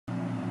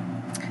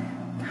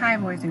Hi,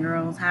 boys and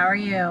girls. How are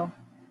you?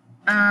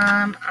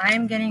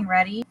 I'm getting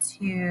ready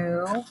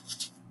to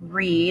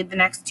read the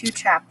next two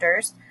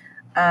chapters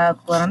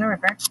of Blood on the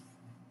River.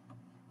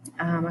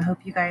 I hope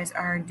you guys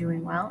are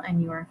doing well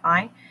and you are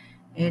fine.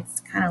 It's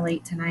kind of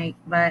late tonight,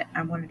 but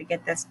I wanted to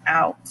get this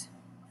out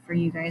for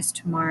you guys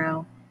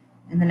tomorrow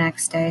and the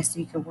next day so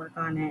you could work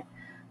on it.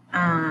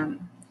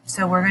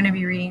 So we're going to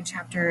be reading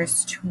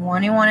chapters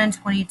 21 and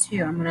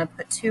 22. I'm going to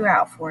put two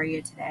out for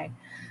you today.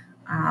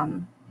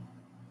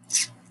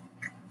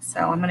 So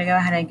I'm going to go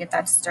ahead and get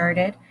that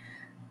started.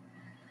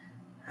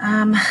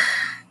 All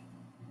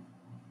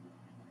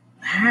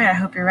right, I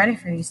hope you're ready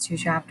for these two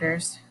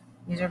chapters.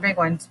 These are big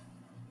ones.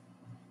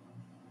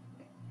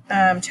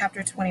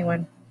 Chapter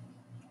 21.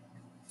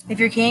 If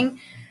your king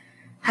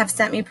have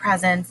sent me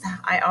presents,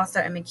 I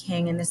also am a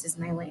king, and this is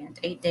my land.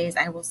 8 days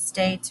I will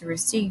stay to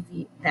receive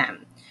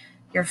them.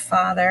 Your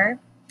father,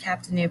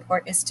 Captain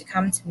Newport, is to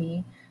come to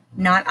me,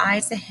 not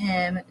I to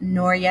him,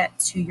 nor yet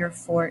to your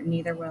fort,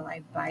 neither will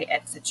I bite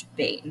at such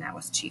bait. And that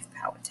was Chief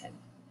Powhatan.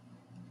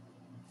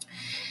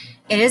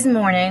 It is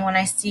morning when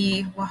I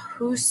see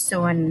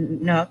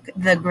Wahoosoanook,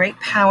 the great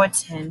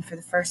Powhatan, for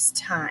the first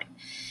time.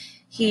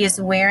 He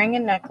is wearing a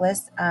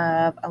necklace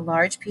of a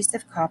large piece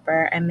of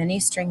copper and many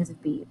strings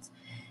of beads.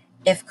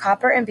 If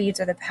copper and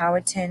beads are the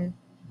Powhatan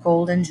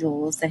gold and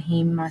jewels, then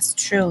he must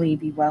truly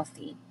be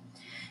wealthy.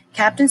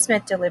 Captain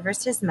Smith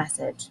delivers his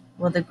message.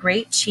 Will the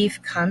great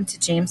chief come to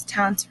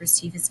Jamestown to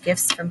receive his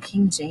gifts from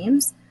King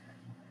James?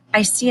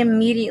 I see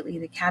immediately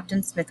that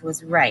Captain Smith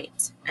was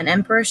right. An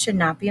emperor should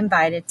not be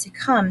invited to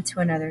come to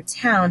another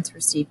town to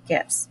receive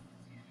gifts.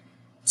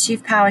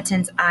 Chief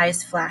Powhatan's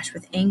eyes flash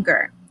with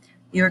anger.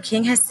 Your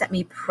king has sent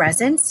me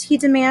presents, he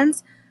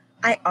demands.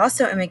 I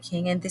also am a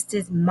king, and this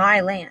is my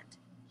land.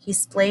 He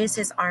splays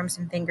his arms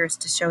and fingers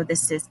to show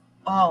this is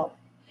all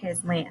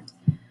his land.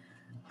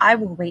 I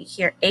will wait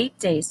here 8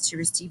 days to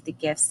receive the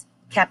gifts.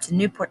 Captain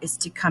Newport is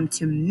to come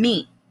to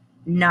me,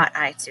 not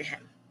I to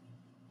him.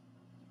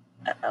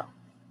 Uh-oh.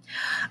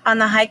 On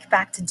the hike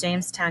back to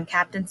Jamestown,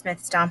 Captain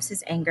Smith stomps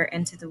his anger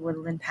into the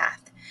woodland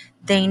path.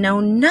 They know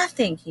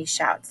nothing, he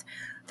shouts.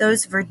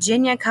 Those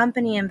Virginia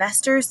Company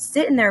investors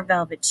sit in their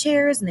velvet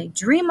chairs and they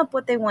dream up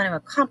what they want to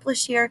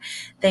accomplish here.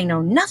 They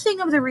know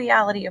nothing of the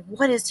reality of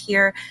what is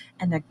here,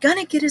 and they're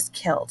gonna get us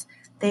killed.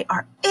 They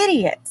are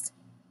idiots.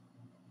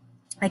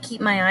 I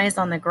keep my eyes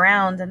on the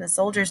ground, and the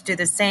soldiers do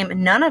the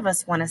same. None of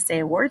us want to say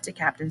a word to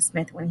Captain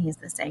Smith when he's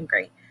this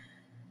angry.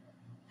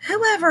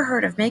 Who ever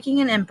heard of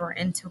making an emperor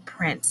into a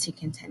prince, he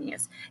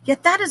continues.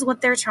 Yet that is what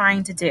they're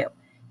trying to do.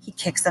 He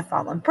kicks a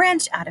fallen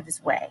branch out of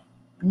his way.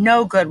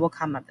 No good will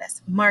come of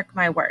this. Mark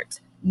my words.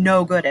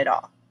 No good at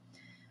all.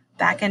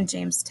 Back in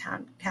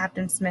Jamestown,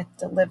 Captain Smith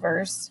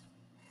delivers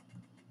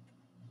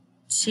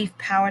Chief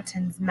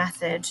Powhatan's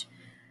message.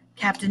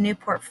 Captain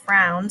Newport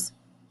frowns,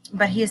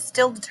 but he is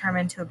still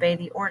determined to obey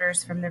the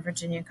orders from the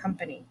Virginia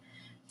Company.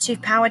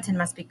 Chief Powhatan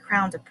must be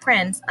crowned a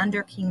prince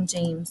under King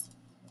James.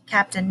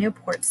 Captain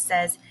Newport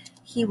says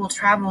he will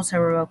travel to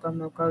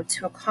Rokomoco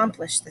to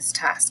accomplish this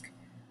task.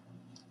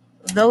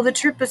 Though the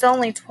trip is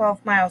only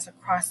 12 miles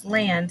across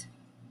land,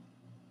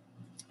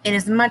 it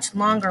is much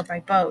longer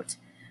by boat.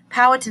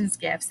 Powhatan's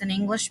gifts, an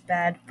English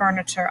bed,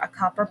 furniture, a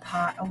copper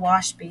pot, a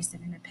wash basin,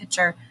 and a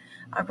pitcher,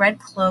 a red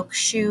cloak,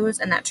 shoes,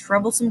 and that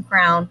troublesome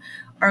crown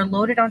are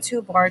loaded onto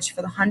a barge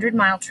for the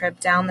 100-mile trip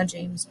down the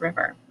James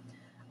River.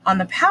 On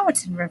the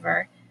Powhatan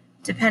River,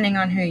 depending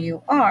on who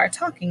you are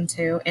talking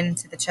to,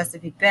 into the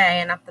Chesapeake Bay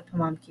and up the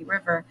Pamunkey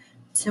River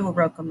to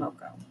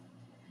Rokomoco.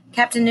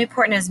 Captain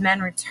Newport and his men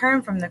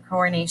return from the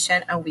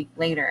coronation a week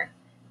later.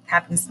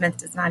 Captain Smith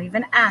does not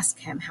even ask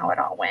him how it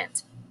all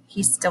went.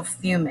 He's still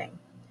fuming.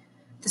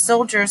 The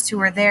soldiers who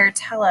were there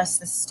tell us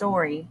the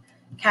story.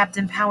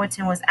 Captain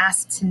Powhatan was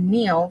asked to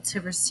kneel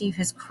to receive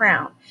his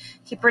crown.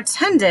 He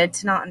pretended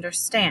to not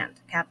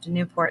understand. Captain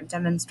Newport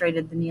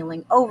demonstrated the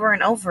kneeling over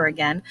and over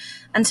again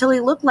until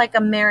he looked like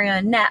a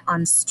marionette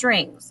on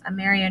strings. A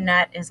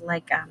marionette is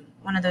like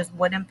one of those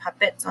wooden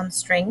puppets on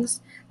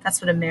strings.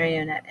 That's what a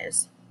marionette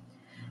is.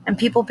 And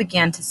people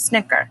began to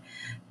snicker.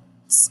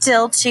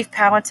 Still, Chief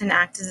Powhatan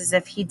acted as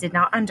if he did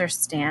not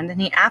understand,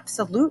 and he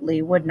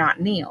absolutely would not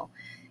kneel.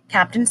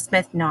 Captain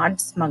Smith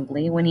nods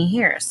smugly when he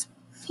hears.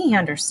 He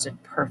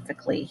understood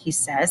perfectly, he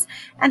says,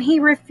 and he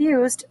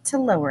refused to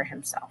lower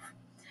himself.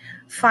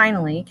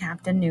 Finally,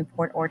 Captain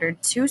Newport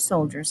ordered 2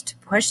 soldiers to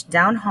push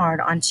down hard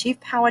on Chief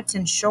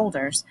Powhatan's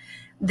shoulders.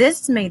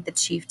 This made the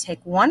chief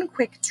take one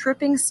quick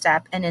tripping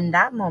step, and in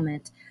that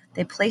moment,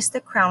 they placed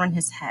the crown on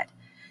his head.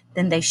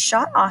 Then they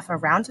shot off a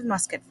round of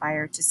musket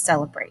fire to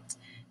celebrate.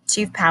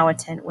 Chief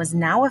Powhatan was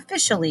now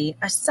officially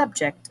a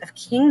subject of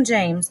King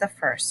James I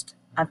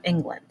of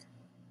England.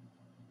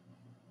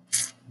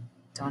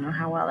 Don't know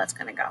how well that's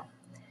going to go.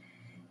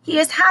 He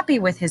is happy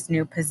with his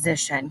new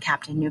position,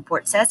 Captain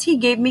Newport says. He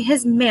gave me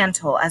his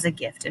mantle as a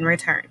gift in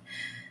return.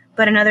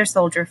 But another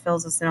soldier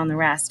fills us in on the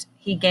rest.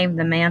 He gave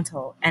the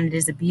mantle, and it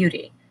is a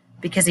beauty,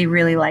 because he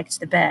really liked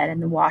the bed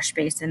and the wash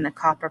basin, the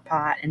copper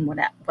pot, and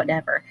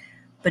whatever.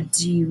 But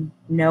do you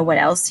know what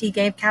else he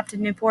gave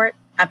Captain Newport?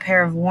 A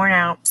pair of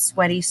worn-out,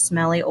 sweaty,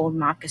 smelly old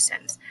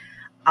moccasins.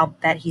 I'll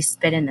bet he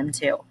spit in them,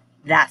 too.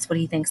 That's what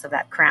he thinks of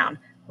that crown.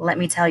 Let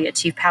me tell you,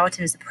 Chief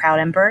Powhatan is a proud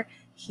emperor.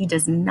 He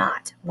does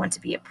not want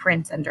to be a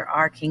prince under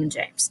our King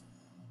James,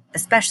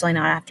 especially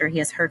not after he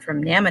has heard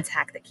from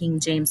Namatak that King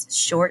James is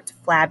short,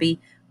 flabby,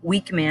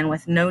 weak man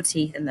with no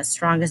teeth and the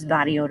strongest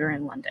body odor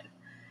in London.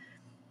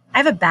 I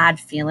have a bad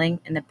feeling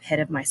in the pit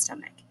of my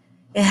stomach.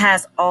 It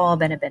has all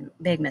been a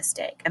big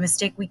mistake, a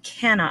mistake we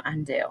cannot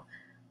undo.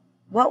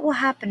 What will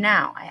happen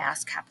now? I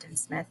asked Captain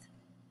Smith.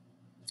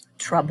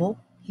 Trouble,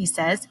 he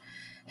says,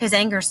 his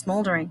anger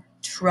smoldering.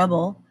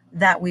 Trouble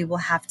that we will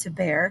have to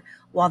bear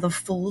while the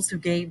fools who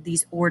gave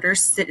these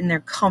orders sit in their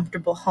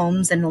comfortable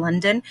homes in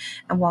London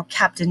and while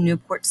Captain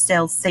Newport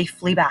sails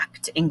safely back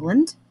to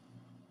England.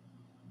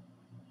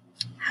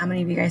 How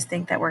many of you guys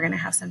think that we're going to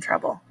have some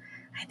trouble?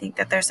 I think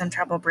that there's some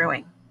trouble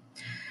brewing.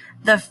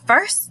 The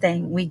first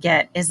thing we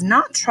get is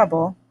not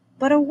trouble,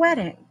 but a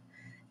wedding.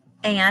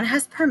 Anne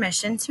has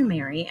permission to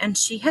marry, and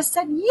she has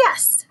said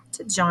yes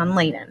to John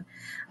Leyden.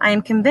 I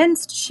am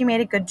convinced she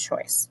made a good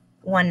choice.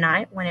 One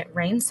night, when it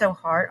rained so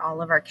hard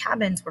all of our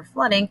cabins were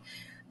flooding,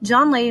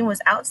 John Leyden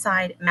was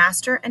outside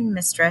Master and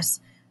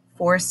Mistress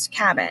Forest's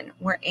cabin,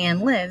 where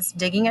Anne lives,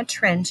 digging a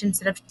trench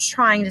instead of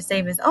trying to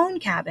save his own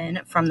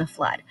cabin from the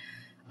flood.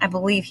 I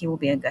believe he will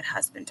be a good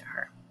husband to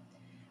her.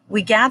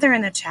 We gather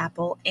in the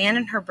chapel, Anne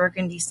in her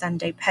burgundy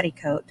Sunday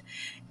petticoat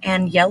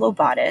and yellow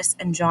bodice,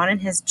 and John in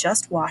his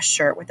just-washed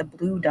shirt with a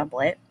blue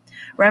doublet.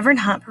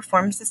 Reverend Hunt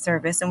performs the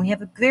service, and we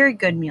have a very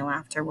good meal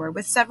afterward,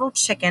 with several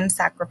chickens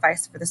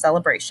sacrificed for the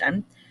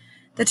celebration.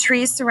 The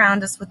trees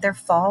surround us with their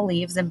fall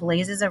leaves and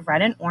blazes of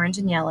red and orange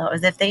and yellow,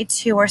 as if they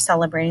too are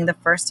celebrating the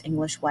first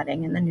English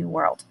wedding in the New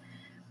World.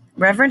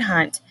 Reverend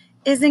Hunt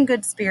is in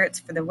good spirits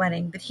for the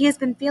wedding, but he has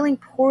been feeling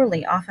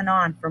poorly off and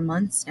on for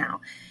months now.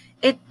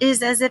 It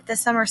is as if the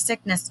summer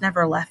sickness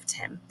never left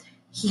him.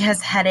 He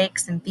has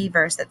headaches and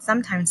fevers that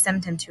sometimes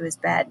send him to his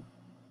bed.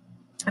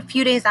 A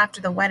few days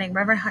after the wedding,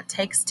 Reverend Hunt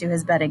takes to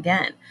his bed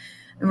again.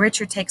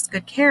 Richard takes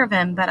good care of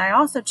him, but I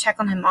also check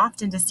on him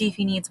often to see if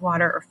he needs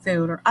water or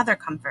food or other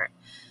comfort.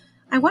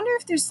 I wonder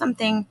if there's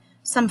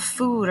some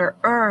food or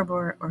herb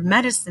or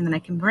medicine that I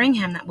can bring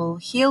him that will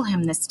heal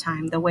him this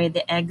time, the way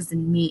the eggs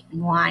and meat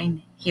and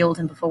wine healed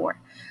him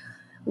before.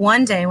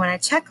 One day when I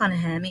check on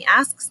him, he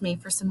asks me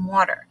for some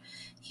water.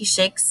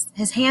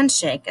 His hands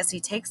shake as he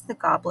takes the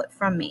goblet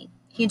from me.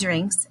 He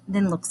drinks,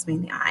 then looks me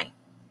in the eye.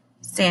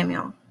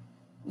 Samuel,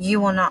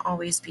 you will not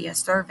always be a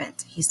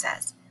servant, he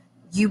says.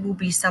 You will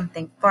be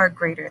something far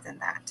greater than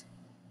that.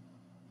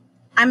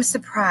 I'm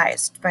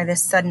surprised by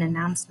this sudden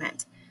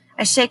announcement.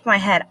 I shake my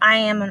head. I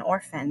am an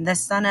orphan, the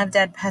son of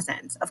dead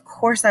peasants. Of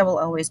course I will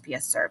always be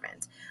a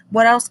servant.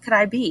 What else could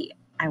I be,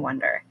 I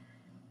wonder.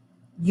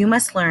 You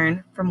must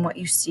learn from what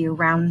you see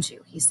around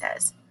you, he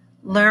says.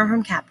 Learn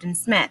from Captain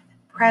Smith,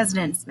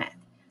 President Smith.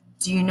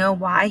 Do you know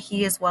why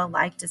he is well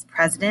liked as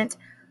president,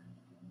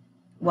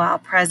 while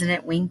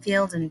President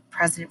Wingfield and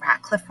President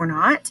Ratcliffe were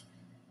not?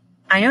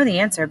 I know the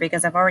answer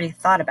because I've already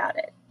thought about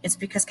it. It's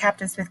because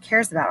Captain Smith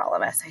cares about all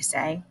of us, I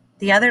say.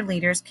 The other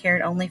leaders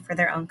cared only for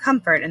their own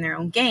comfort and their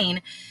own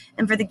gain,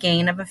 and for the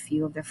gain of a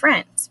few of their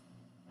friends.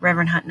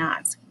 Reverend Hunt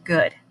nods.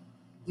 Good.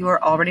 You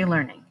are already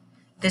learning.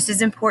 This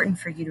is important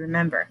for you to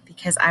remember,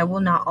 because I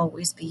will not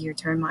always be here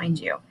to remind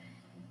you.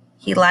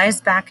 He lies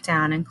back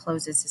down and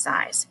closes his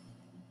eyes.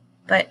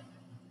 But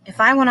if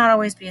I will not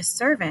always be a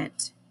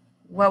servant,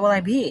 what will I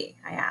be?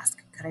 I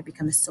ask. Could I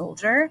become a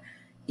soldier?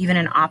 Even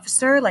an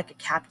officer like a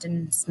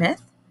Captain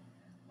Smith?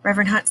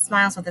 Reverend Hunt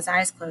smiles with his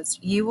eyes closed.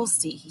 You will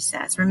see, he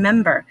says.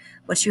 Remember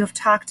what you have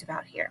talked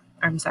about here.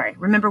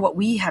 Remember what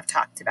we have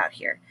talked about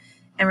here.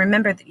 And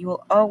remember that you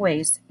will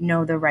always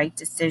know the right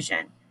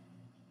decision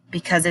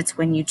because it's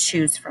when you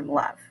choose from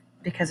love.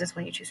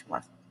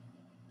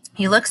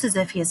 He looks as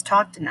if he has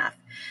talked enough.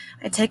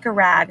 I take a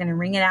rag and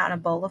wring it out in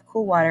a bowl of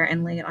cool water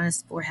and lay it on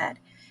his forehead.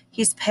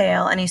 He's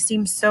pale and he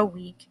seems so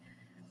weak.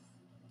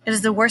 It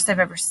is the worst I've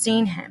ever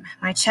seen him.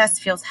 My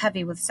chest feels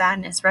heavy with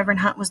sadness. Reverend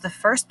Hunt was the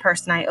first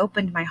person I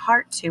opened my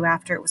heart to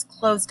after it was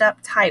closed up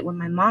tight when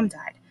my mom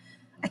died.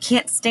 I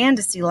can't stand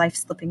to see life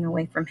slipping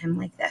away from him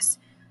like this.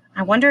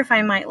 I wonder if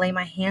I might lay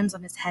my hands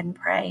on his head and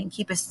pray and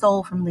keep his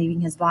soul from leaving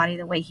his body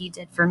the way he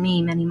did for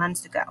me many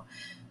months ago.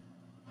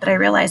 But I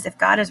realize if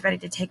God is ready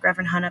to take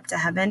Reverend Hunt up to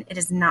heaven, it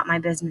is not my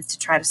business to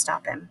try to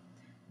stop him.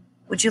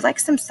 Would you like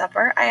some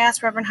supper? I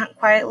asked Reverend Hunt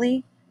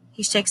quietly.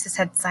 He shakes his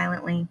head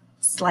silently,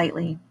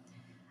 slightly.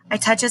 I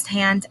touch his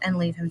hand and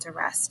leave him to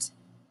rest.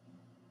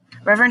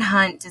 Reverend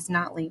Hunt does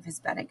not leave his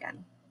bed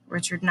again.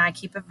 Richard and I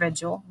keep a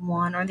vigil,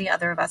 one or the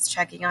other of us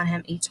checking on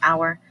him each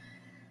hour.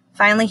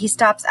 Finally, he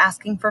stops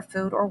asking for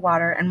food or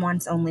water and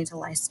wants only to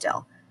lie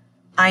still.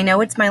 I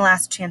know it's my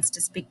last chance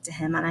to speak to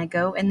him, and I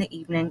go in the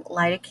evening,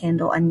 light a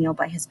candle, and kneel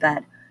by his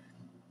bed.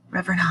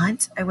 Reverend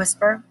Hunt, I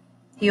whisper.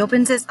 He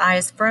opens his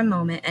eyes for a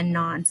moment and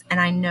nods, and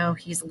I know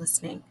he's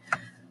listening.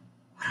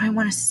 What do I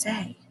want to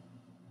say?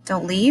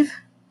 Don't leave?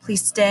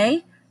 Please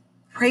stay?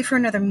 Pray for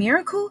another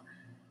miracle?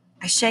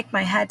 I shake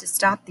my head to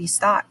stop these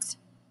thoughts.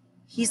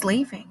 He's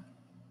leaving.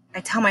 I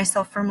tell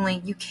myself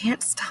firmly, you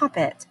can't stop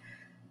it.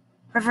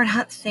 Reverend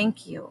Hunt,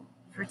 thank you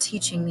for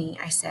teaching me,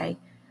 I say.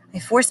 I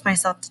force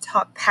myself to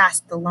talk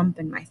past the lump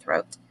in my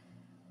throat.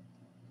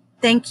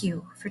 Thank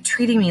you for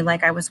treating me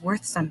like I was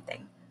worth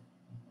something.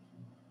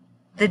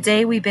 The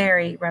day we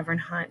bury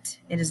Reverend Hunt,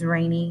 it is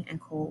rainy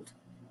and cold.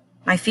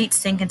 My feet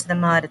sink into the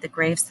mud at the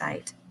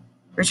gravesite.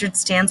 Richard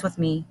stands with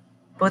me,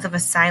 both of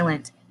us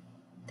silent.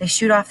 They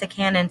shoot off the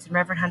cannons in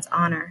Reverend Hunt's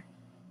honor.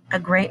 A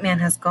great man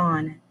has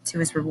gone to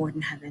his reward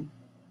in heaven.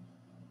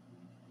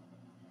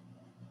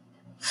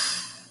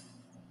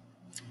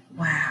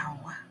 Wow.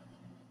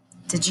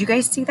 Did you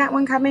guys see that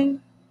one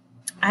coming?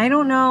 I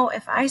don't know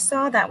if I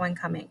saw that one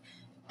coming.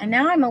 And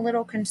now I'm a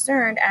little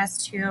concerned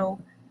as to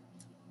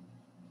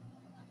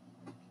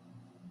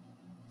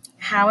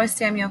how is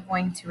Samuel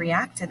going to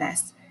react to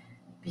this?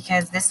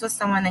 Because this was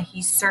someone that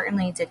he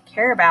certainly did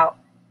care about,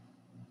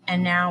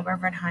 and now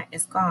Reverend Hunt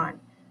is gone.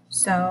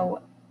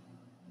 So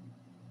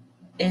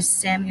is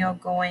Samuel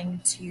going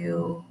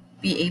to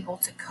be able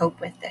to cope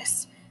with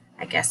this?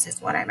 I guess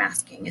is what I'm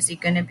asking. Is he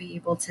going to be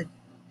able to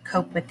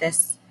cope with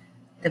this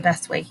the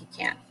best way he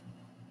can?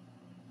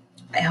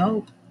 I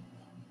hope.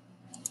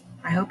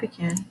 I hope he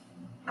can.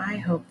 I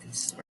hope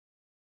this is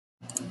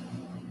working.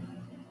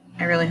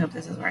 I really hope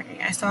this is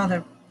working. I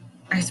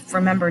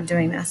remember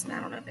doing this, and I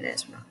don't know if it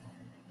is or not.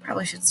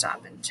 Probably should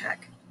stop and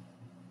check.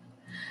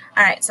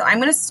 All right, so I'm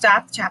going to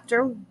stop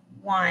chapter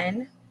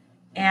 1,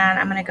 and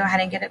I'm going to go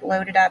ahead and get it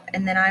loaded up,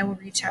 and then I will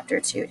read chapter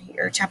 22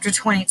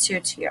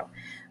 to you.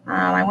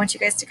 I want you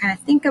guys to kind of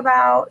think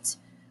about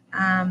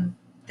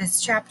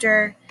this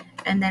chapter,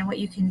 and then what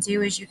you can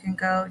do is you can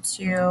go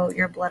to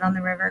your Blood on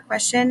the River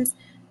questions.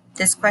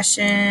 This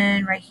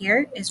question right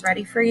here is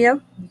ready for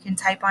you. You can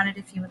type on it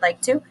if you would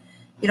like to.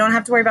 You don't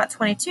have to worry about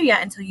 22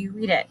 yet until you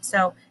read it.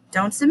 So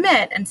don't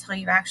submit until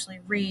you actually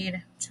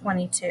read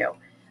 22.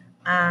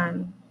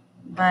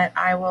 But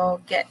I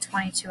will get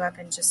 22 up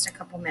in just a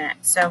couple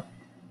minutes. So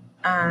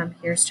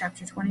here's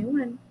chapter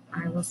 21.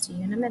 I will see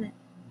you in a minute.